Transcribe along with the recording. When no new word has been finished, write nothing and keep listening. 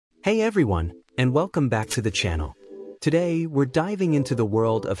Hey everyone, and welcome back to the channel. Today, we're diving into the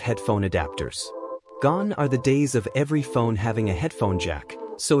world of headphone adapters. Gone are the days of every phone having a headphone jack,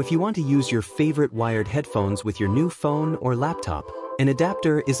 so if you want to use your favorite wired headphones with your new phone or laptop, an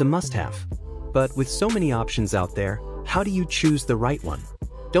adapter is a must-have. But with so many options out there, how do you choose the right one?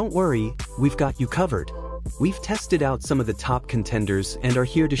 Don't worry, we've got you covered. We've tested out some of the top contenders and are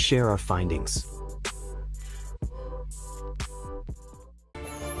here to share our findings.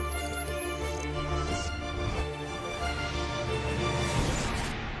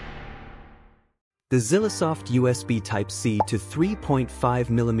 The Zillasoft USB Type-C to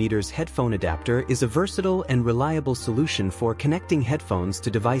 3.5mm headphone adapter is a versatile and reliable solution for connecting headphones to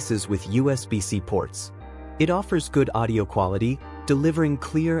devices with USB-C ports. It offers good audio quality, delivering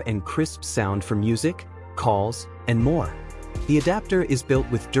clear and crisp sound for music, calls, and more. The adapter is built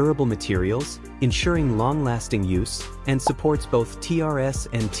with durable materials, ensuring long-lasting use, and supports both TRS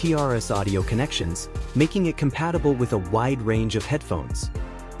and TRS audio connections, making it compatible with a wide range of headphones.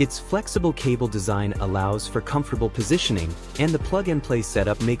 Its flexible cable design allows for comfortable positioning, and the plug-and-play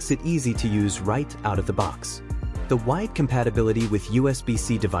setup makes it easy to use right out of the box. The wide compatibility with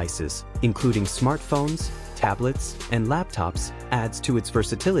USB-C devices, including smartphones, tablets, and laptops, adds to its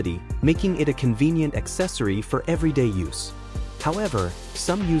versatility, making it a convenient accessory for everyday use. However,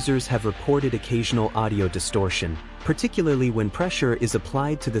 some users have reported occasional audio distortion, particularly when pressure is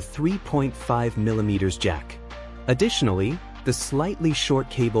applied to the 3.5mm jack. Additionally, the slightly short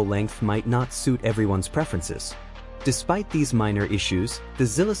cable length might not suit everyone's preferences. Despite these minor issues, the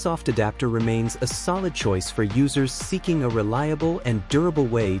Zillasoft adapter remains a solid choice for users seeking a reliable and durable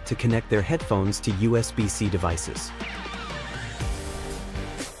way to connect their headphones to USB-C devices.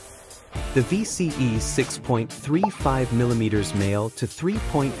 The VCE 6.35mm male to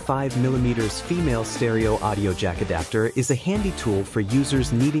 3.5mm female stereo audio jack adapter is a handy tool for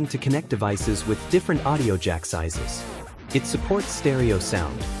users needing to connect devices with different audio jack sizes. It supports stereo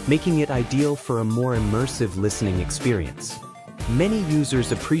sound, making it ideal for a more immersive listening experience. Many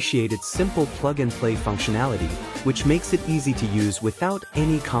users appreciate its simple plug-and-play functionality, which makes it easy to use without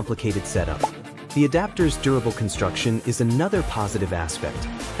any complicated setup. The adapter's durable construction is another positive aspect,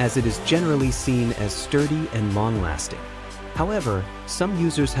 as it is generally seen as sturdy and long-lasting. However, some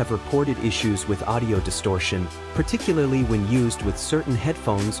users have reported issues with audio distortion, particularly when used with certain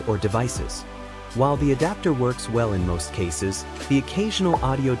headphones or devices. While the adapter works well in most cases, the occasional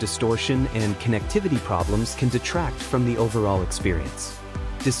audio distortion and connectivity problems can detract from the overall experience.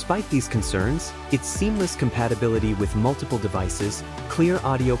 Despite these concerns, its seamless compatibility with multiple devices, clear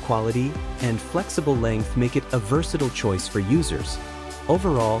audio quality, and flexible length make it a versatile choice for users.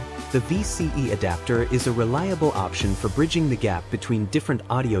 Overall, the VCE adapter is a reliable option for bridging the gap between different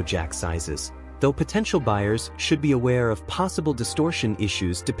audio jack sizes, though potential buyers should be aware of possible distortion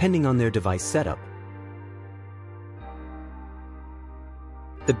issues depending on their device setup.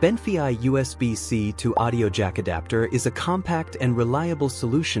 The Benfei USB-C to audio jack adapter is a compact and reliable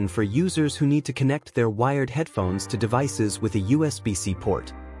solution for users who need to connect their wired headphones to devices with a USB-C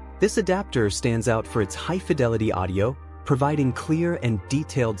port. This adapter stands out for its high-fidelity audio, providing clear and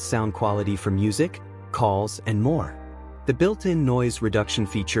detailed sound quality for music, calls, and more. The built-in noise reduction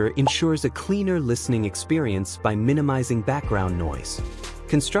feature ensures a cleaner listening experience by minimizing background noise.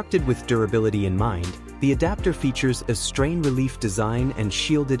 Constructed with durability in mind, the adapter features a strain relief design and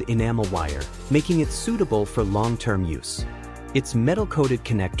shielded enamel wire, making it suitable for long-term use. Its metal-coated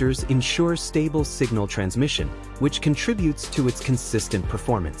connectors ensure stable signal transmission, which contributes to its consistent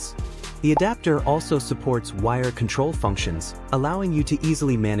performance. The adapter also supports wire control functions, allowing you to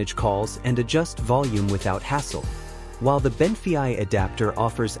easily manage calls and adjust volume without hassle. While the Benfei adapter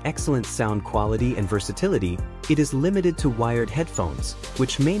offers excellent sound quality and versatility, it is limited to wired headphones,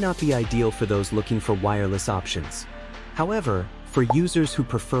 which may not be ideal for those looking for wireless options. However, for users who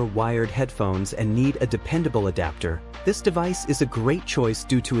prefer wired headphones and need a dependable adapter, this device is a great choice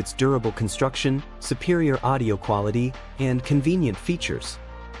due to its durable construction, superior audio quality, and convenient features.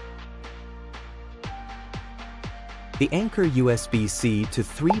 The Anker USB-C to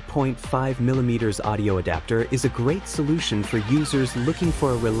 3.5mm audio adapter is a great solution for users looking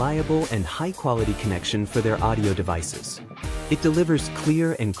for a reliable and high-quality connection for their audio devices. It delivers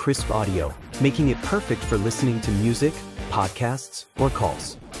clear and crisp audio, making it perfect for listening to music, podcasts, or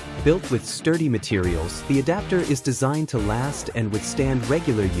calls. Built with sturdy materials, the adapter is designed to last and withstand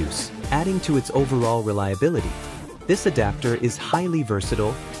regular use, adding to its overall reliability. This adapter is highly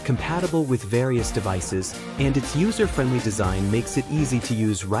versatile, compatible with various devices, and its user-friendly design makes it easy to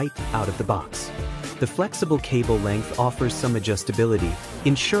use right out of the box. The flexible cable length offers some adjustability,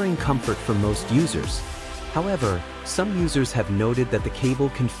 ensuring comfort for most users. However, some users have noted that the cable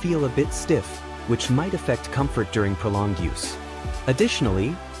can feel a bit stiff, which might affect comfort during prolonged use.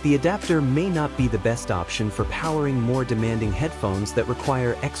 Additionally, the adapter may not be the best option for powering more demanding headphones that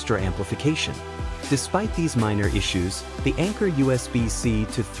require extra amplification. Despite these minor issues, the Anker USB-C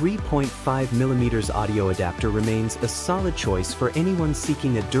to 3.5mm audio adapter remains a solid choice for anyone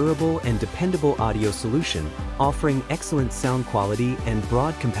seeking a durable and dependable audio solution, offering excellent sound quality and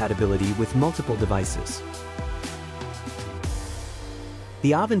broad compatibility with multiple devices.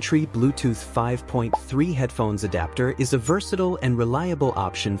 The Evaporative Bluetooth 5.3 headphones adapter is a versatile and reliable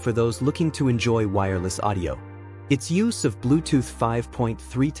option for those looking to enjoy wireless audio. Its use of Bluetooth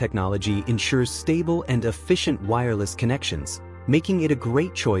 5.3 technology ensures stable and efficient wireless connections, making it a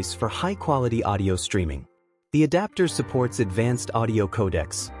great choice for high-quality audio streaming. The adapter supports advanced audio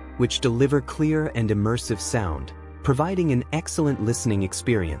codecs, which deliver clear and immersive sound, providing an excellent listening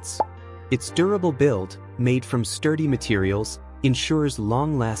experience. Its durable build, made from sturdy materials, ensures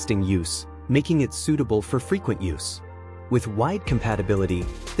long-lasting use, making it suitable for frequent use. With wide compatibility,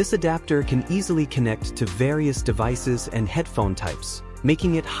 this adapter can easily connect to various devices and headphone types,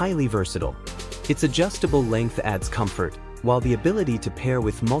 making it highly versatile. Its adjustable length adds comfort, while the ability to pair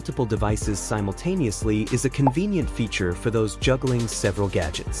with multiple devices simultaneously is a convenient feature for those juggling several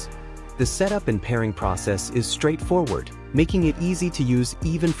gadgets. The setup and pairing process is straightforward, making it easy to use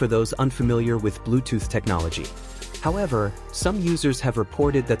even for those unfamiliar with Bluetooth technology. However, some users have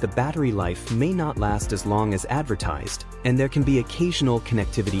reported that the battery life may not last as long as advertised, and there can be occasional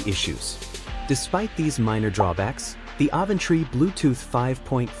connectivity issues. Despite these minor drawbacks, the Evaporative Bluetooth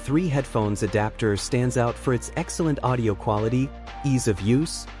 5.3 headphones adapter stands out for its excellent audio quality, ease of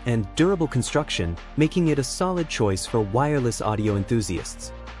use, and durable construction, making it a solid choice for wireless audio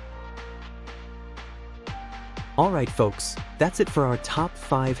enthusiasts. Alright folks, that's it for our top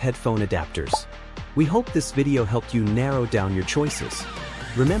 5 headphone adapters. We hope this video helped you narrow down your choices.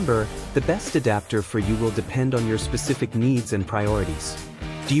 Remember, the best adapter for you will depend on your specific needs and priorities.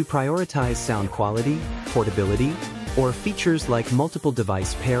 Do you prioritize sound quality, portability, or features like multiple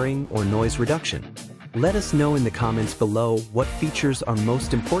device pairing or noise reduction? Let us know in the comments below what features are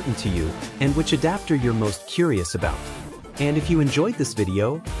most important to you and which adapter you're most curious about. And if you enjoyed this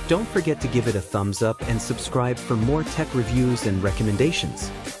video, don't forget to give it a thumbs up and subscribe for more tech reviews and recommendations.